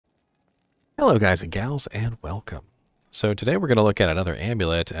Hello guys and gals, and welcome. So today we're going to look at another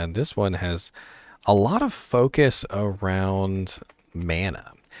amulet, and this one has a lot of focus around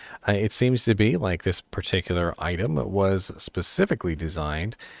mana. It seems to be like this particular item was specifically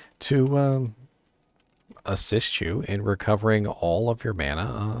designed to assist you in recovering all of your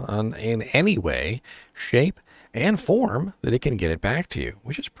mana in any way, shape, and form that it can get it back to you,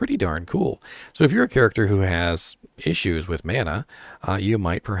 which is pretty darn cool. So if you're a character who has issues with mana, you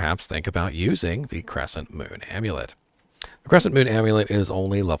might perhaps think about using the Crescent Moon Amulet. The Crescent Moon Amulet is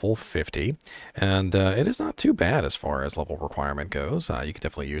only level 50, and it is not too bad as far as level requirement goes. You can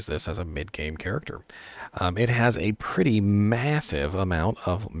definitely use this as a mid-game character. It has a pretty massive amount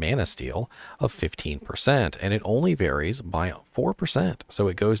of mana steal of 15%, and it only varies by 4%. So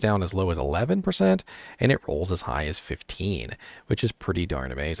it goes down as low as 11%, and it rolls as high as 15%, which is pretty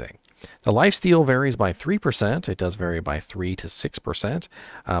darn amazing. The lifesteal varies by 3%. It does vary by 3 to 6%,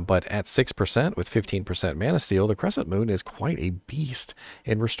 but at 6% with 15% mana steal, the Crescent Moon is quite a beast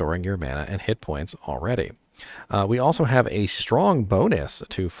in restoring your mana and hit points already. We also have a strong bonus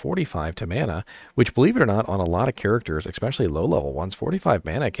to 45 to mana, which, believe it or not, on a lot of characters, especially low-level ones, 45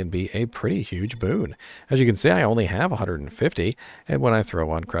 mana can be a pretty huge boon. As you can see, I only have 150, and when I throw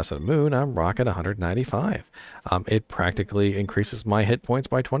on Crescent Moon, I'm rocking 195. It practically increases my hit points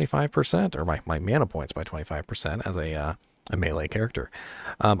by 25%, or my mana points by 25% as a melee character.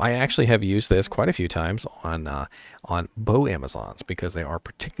 I actually have used this quite a few times on bow Amazons because they are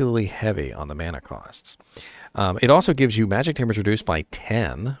particularly heavy on the mana costs. It also gives you magic damage reduced by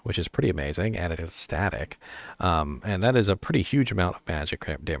 10, which is pretty amazing, and it is static. And that is a pretty huge amount of magic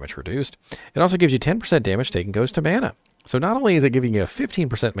damage reduced. It also gives you 10% damage taken goes to mana. So not only is it giving you a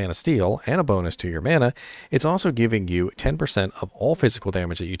 15% mana steal and a bonus to your mana, it's also giving you 10% of all physical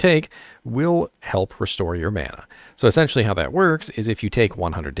damage that you take will help restore your mana. So essentially how that works is if you take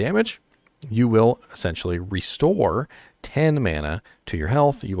 100 damage, you will essentially restore 10 mana to your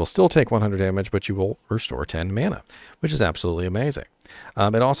health. You will still take 100 damage, but you will restore 10 mana, which is absolutely amazing.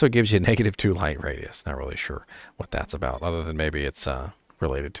 It also gives you -2 light radius. Not really sure what that's about, other than maybe it's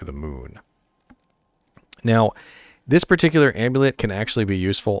related to the moon. Now, this particular amulet can actually be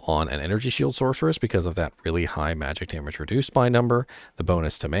useful on an energy shield sorceress because of that really high magic damage reduced by number, the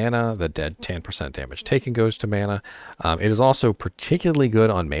bonus to mana, the dead 10% damage taken goes to mana. It is also particularly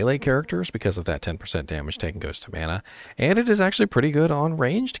good on melee characters because of that 10% damage taken goes to mana, and it is actually pretty good on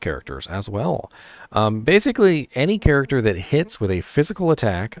ranged characters as well. Basically, any character that hits with a physical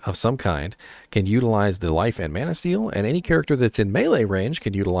attack of some kind can utilize the life and mana steal, and any character that's in melee range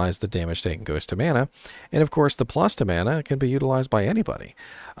can utilize the damage taken goes to mana, and of course the plus to mana can be utilized by anybody.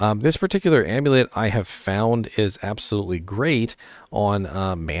 This particular amulet I have found is absolutely great on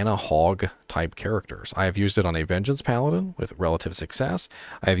mana hog type characters. I have used it on a Vengeance Paladin with relative success.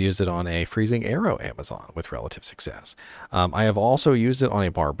 I have used it on a Freezing Arrow Amazon with relative success. I have also used it on a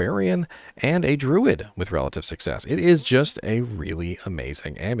Barbarian and a Druid with relative success. It is just a really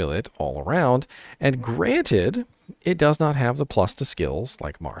amazing amulet all around, and granted, it does not have the plus to skills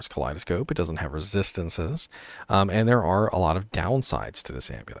like Mars Kaleidoscope. It doesn't have resistances, and there are a lot of downsides to this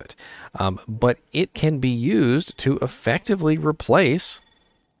amulet. But it can be used to effectively replace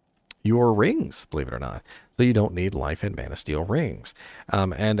your rings, believe it or not. So you don't need life and mana steal rings.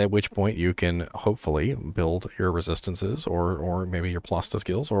 And at which point you can hopefully build your resistances or maybe your plus to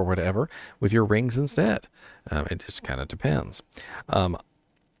skills or whatever with your rings instead. It just kind of depends.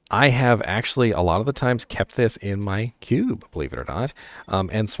 I have actually a lot of the times kept this in my cube, believe it or not,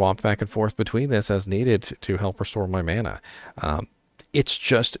 and swapped back and forth between this as needed to help restore my mana. It's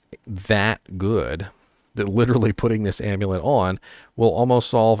just that good that literally putting this amulet on will almost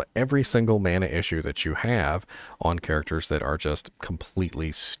solve every single mana issue that you have on characters that are just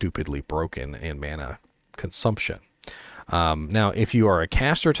completely stupidly broken in mana consumption. Now, if you are a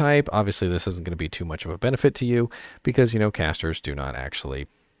caster type, obviously this isn't going to be too much of a benefit to you because, you know, casters do not actually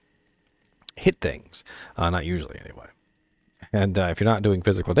hit things, not usually anyway. And if you're not doing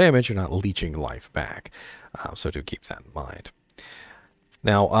physical damage, you're not leeching life back. So do keep that in mind.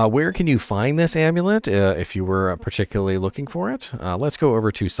 Now, where can you find this amulet if you were particularly looking for it? Let's go over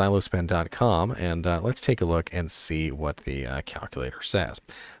to silospend.com and let's take a look and see what the calculator says.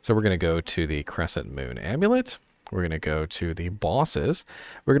 So we're going to go to the Crescent Moon Amulet. We're going to go to the bosses.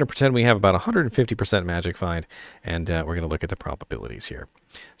 We're going to pretend we have about 150% magic find, and we're going to look at the probabilities here.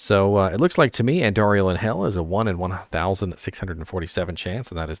 So it looks like to me Andariel in Hell is a 1 in 1,647 chance,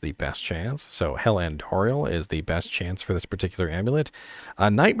 and that is the best chance. So Hell Andariel is the best chance for this particular amulet.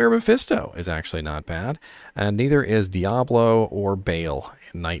 Nightmare Mephisto is actually not bad, and neither is Diablo or Baal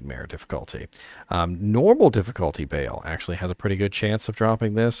in Nightmare difficulty. Normal difficulty Baal actually has a pretty good chance of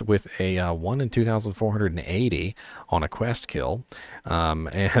dropping this with a 1 in 2,480 on a quest kill,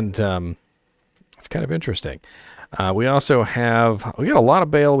 and it's kind of interesting. We also have, we got a lot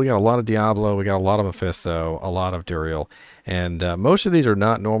of Baal, we got a lot of Diablo, we got a lot of Mephisto, a lot of Duriel, and most of these are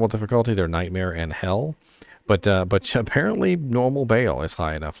not normal difficulty, they're Nightmare and Hell, but apparently normal Baal is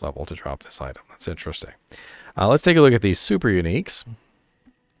high enough level to drop this item. That's interesting. Let's take a look at these super uniques.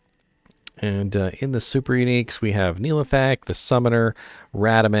 And in the super uniques, we have Neelathak, the Summoner,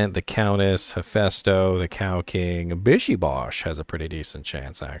 Radamant, the Countess, Hephaesto, the Cow King, Bishibosh has a pretty decent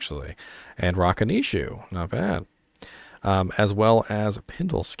chance, actually, and Rakanishu, not bad, as well as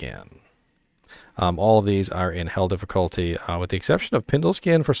Pindleskin. All of these are in Hell difficulty, with the exception of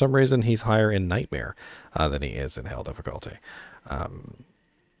Pindleskin. For some reason, he's higher in Nightmare than he is in Hell difficulty.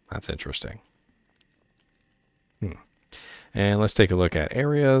 That's interesting. And let's take a look at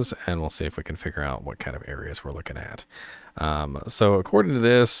areas, and we'll see if we can figure out what kind of areas we're looking at. So according to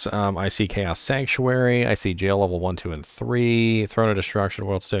this, I see Chaos Sanctuary, I see Jail Level 1, 2, and 3, Throne of Destruction,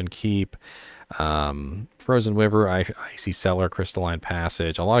 Worldstone Keep, Frozen River, I see Cellar, Crystalline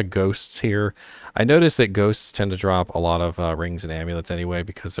Passage, a lot of ghosts here. I noticed that ghosts tend to drop a lot of rings and amulets anyway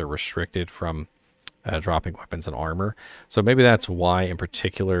because they're restricted from dropping weapons and armor. So maybe that's why in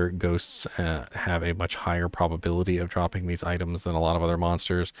particular ghosts have a much higher probability of dropping these items than a lot of other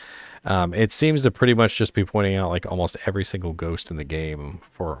monsters. It seems to pretty much just be pointing out like almost every single ghost in the game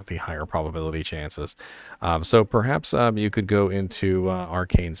for the higher probability chances. So perhaps you could go into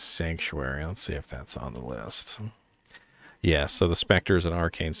Arcane Sanctuary. Let's see if that's on the list. Yes, so the Spectres in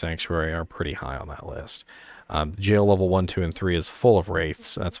Arcane Sanctuary are pretty high on that list. Jail level 1, 2, and 3 is full of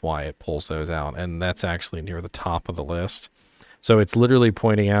wraiths. That's why it pulls those out, and that's actually near the top of the list. So it's literally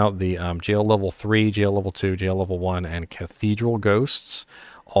pointing out the jail level 3, jail level 2, jail level 1, and cathedral ghosts.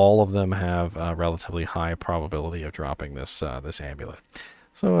 All of them have a relatively high probability of dropping this this amulet.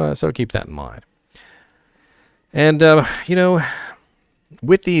 So keep that in mind. And you know,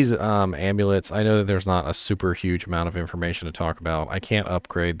 with these amulets, I know that there's not a super huge amount of information to talk about. I can't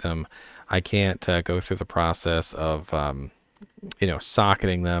upgrade them. I can't go through the process of, you know,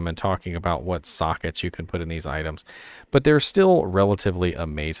 socketing them and talking about what sockets you can put in these items. But they're still relatively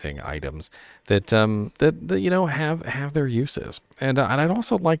amazing items that, that you know, have their uses. And I'd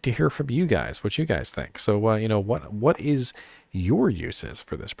also like to hear from you guys, what you guys think. So, you know, what is your uses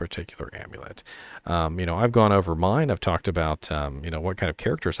for this particular amulet? You know, I've gone over mine. I've talked about, you know, what kind of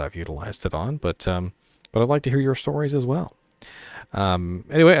characters I've utilized it on. But I'd like to hear your stories as well.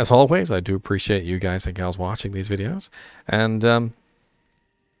 Anyway, as always, I do appreciate you guys and gals watching these videos, and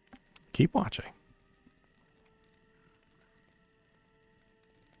keep watching.